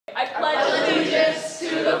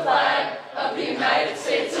flag of the United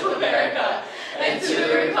States of America and to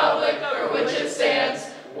the republic for which it stands,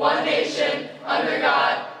 one nation, under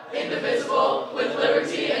God, indivisible, with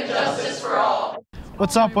liberty and justice for all.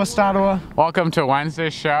 What's up, West Ottawa? Welcome to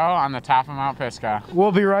Wednesday's show on the top of Mount Pisgah.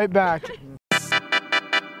 We'll be right back.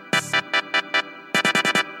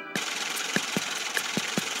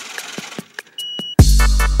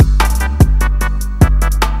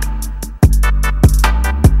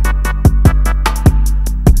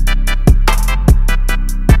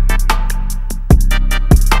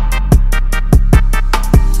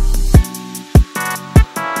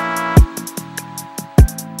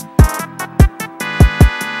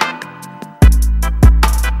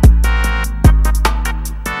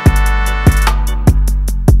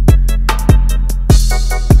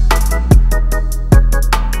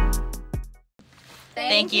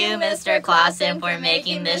 Thank you, Mr. Clausen, for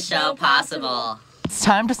making this show possible. It's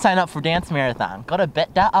time to sign up for Dance Marathon. Go to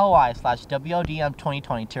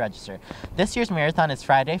bit.ly/WODM2020 to register. This year's marathon is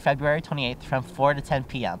Friday, February 28th from 4 to 10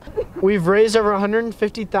 p.m. We've raised over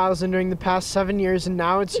 $150,000 during the past 7 years, and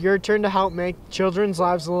now it's your turn to help make children's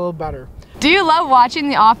lives a little better. Do you love watching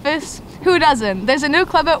The Office? Who doesn't? There's a new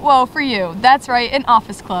club at WO for you. That's right, an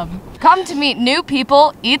Office Club. Come to meet new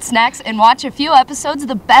people, eat snacks, and watch a few episodes of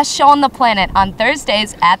the best show on the planet on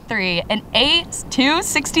Thursdays at 3 and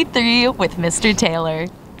 8-263 with Mr. Taylor.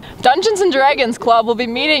 Dungeons & Dragons Club will be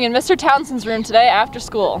meeting in Mr. Townsend's room today after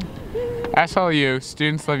school. SLU,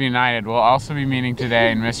 Students Live United, will also be meeting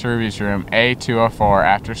today in Mr. Ruby's room, A204,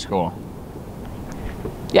 after school.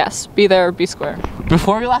 Yes, be there or be square.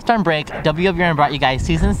 Before we left on break, WWN brought you guys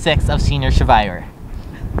Season 6 of Senior Survivor.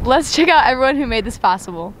 Let's check out everyone who made this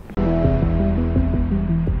possible.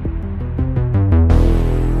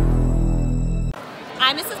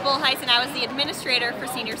 I'm Mrs. Bullheis, and I was the administrator for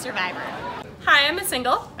Senior Survivor. Hi, I'm Miss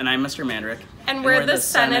Engel. And I'm Mr. Mandrick. And we're the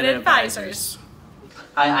Senate Advisors.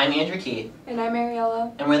 Hi, I'm Andrew Key. And I'm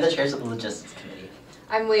Mariella. And we're the chairs of the Logistics Committee.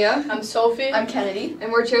 I'm Leah. I'm Sophie. I'm Kennedy.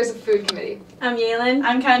 And we're chairs of Food Committee. I'm Yalen.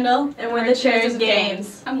 I'm Kendall. And we're the chairs of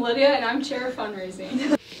Games. I'm Lydia, and I'm chair of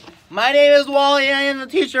Fundraising. My name is Wally, and I am the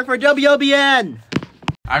teacher for WOBN.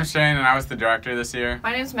 I'm Shane, and I was the director this year.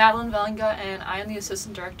 My name is Madeline Vellinga, and I am the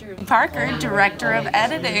assistant director. Parker, director of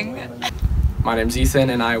editing. My name's Ethan,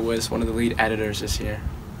 and I was one of the lead editors this year.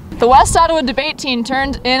 The West Ottawa debate team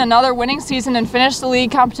turned in another winning season and finished the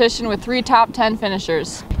league competition with 3 top 10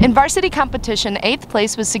 finishers. In varsity competition, 8th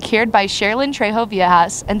place was secured by Sherilyn Trejo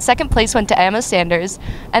Viejas, and 2nd place went to Emma Sanders.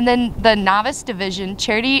 And then the novice division,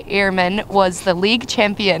 Charity Ehrman was the league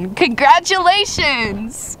champion.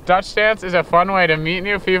 Congratulations! Dutch Dance is a fun way to meet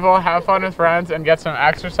new people, have fun with friends, and get some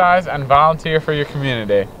exercise and volunteer for your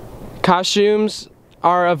community. Costumes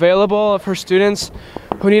are available for students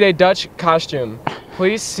who need a Dutch costume.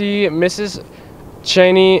 Please see Mrs.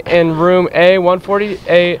 Cheney in room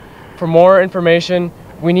A148 for more information.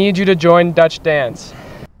 We need you to join Dutch Dance.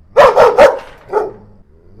 Hi,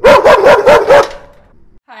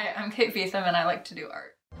 I'm Kate Beetham, and I like to do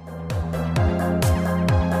art.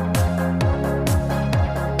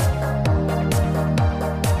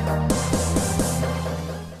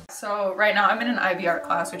 So right now I'm in an IB art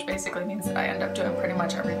class, which basically means that I end up doing pretty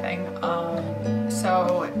much everything.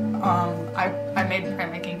 I made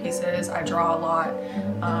printmaking pieces, I draw a lot,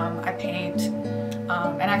 I paint,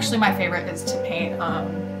 and actually my favorite is to paint.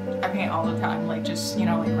 I paint all the time, like just, you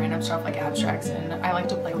know, like random stuff like abstracts, and I like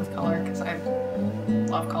to play with color because I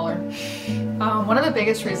love color. One of the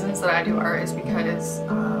biggest reasons that I do art is because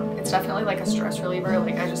it's definitely like a stress reliever.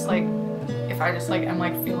 Like if I just like am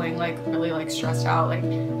like feeling like really like stressed out, like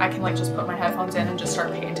I can like just put my headphones in and just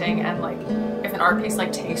start painting, and like if an art piece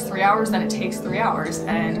like takes 3 hours, then it takes 3 hours,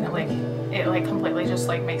 and like it like completely just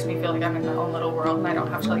like makes me feel like I'm in my own little world and I don't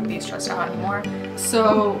have to like be stressed out anymore.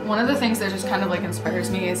 So one of the things that just kind of like inspires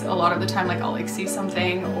me is a lot of the time like I'll like see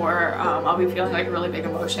something, or I'll be feeling like a really big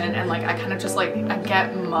emotion, and like I kind of just like I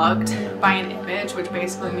get mugged by an image, which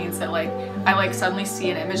basically means that like I like suddenly see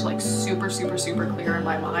an image like super clear in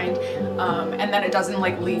my mind, and then it doesn't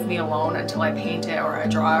like leave me alone until I paint it or I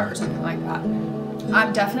draw it or something like that.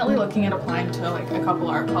 I'm definitely looking at applying to like a couple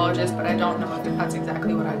art colleges, but I don't know if that's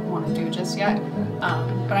exactly what I want to do just yet.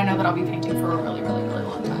 But I know that I'll be painting for a really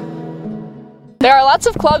long time. There are lots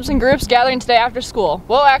of clubs and groups gathering today after school.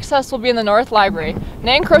 WO Access will be in the North Library.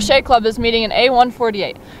 Nain Crochet Club is meeting in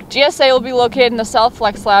A148. GSA will be located in the South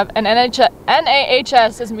Flex Lab, and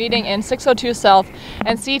NAHS is meeting in 602 South,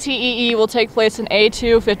 and CTEE will take place in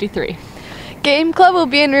A253. Game Club will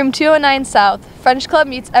be in room 209 South. French Club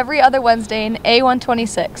meets every other Wednesday in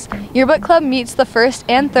A126. Yearbook Club meets the first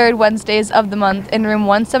and third Wednesdays of the month in room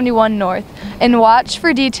 171 North. And watch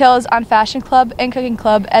for details on Fashion Club and Cooking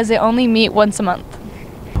Club as they only meet once a month.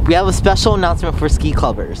 We have a special announcement for ski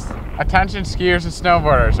clubbers. Attention skiers and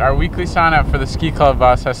snowboarders, our weekly sign up for the Ski Club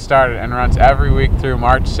bus has started and runs every week through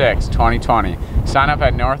March 6, 2020. Sign up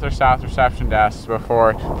at North or South reception desks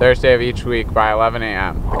before Thursday of each week by 11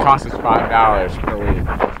 a.m. The cost is $5 per week.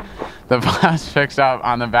 The bus picks up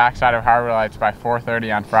on the backside of Harbor Lights by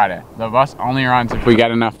 4:30 on Friday. The bus only runs if we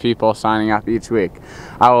get enough people signing up each week.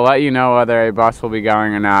 I will let you know whether a bus will be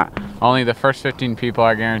going or not. Only the first 15 people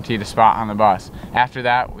are guaranteed a spot on the bus. After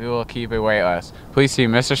that, we will keep a wait list. Please see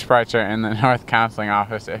Mr. Spreitzer in the North Counseling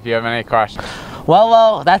Office if you have any questions.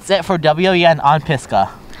 Well, that's it for WEN on Pisgah.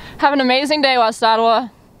 Have an amazing day, West Ottawa.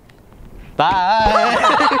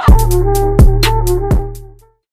 Bye.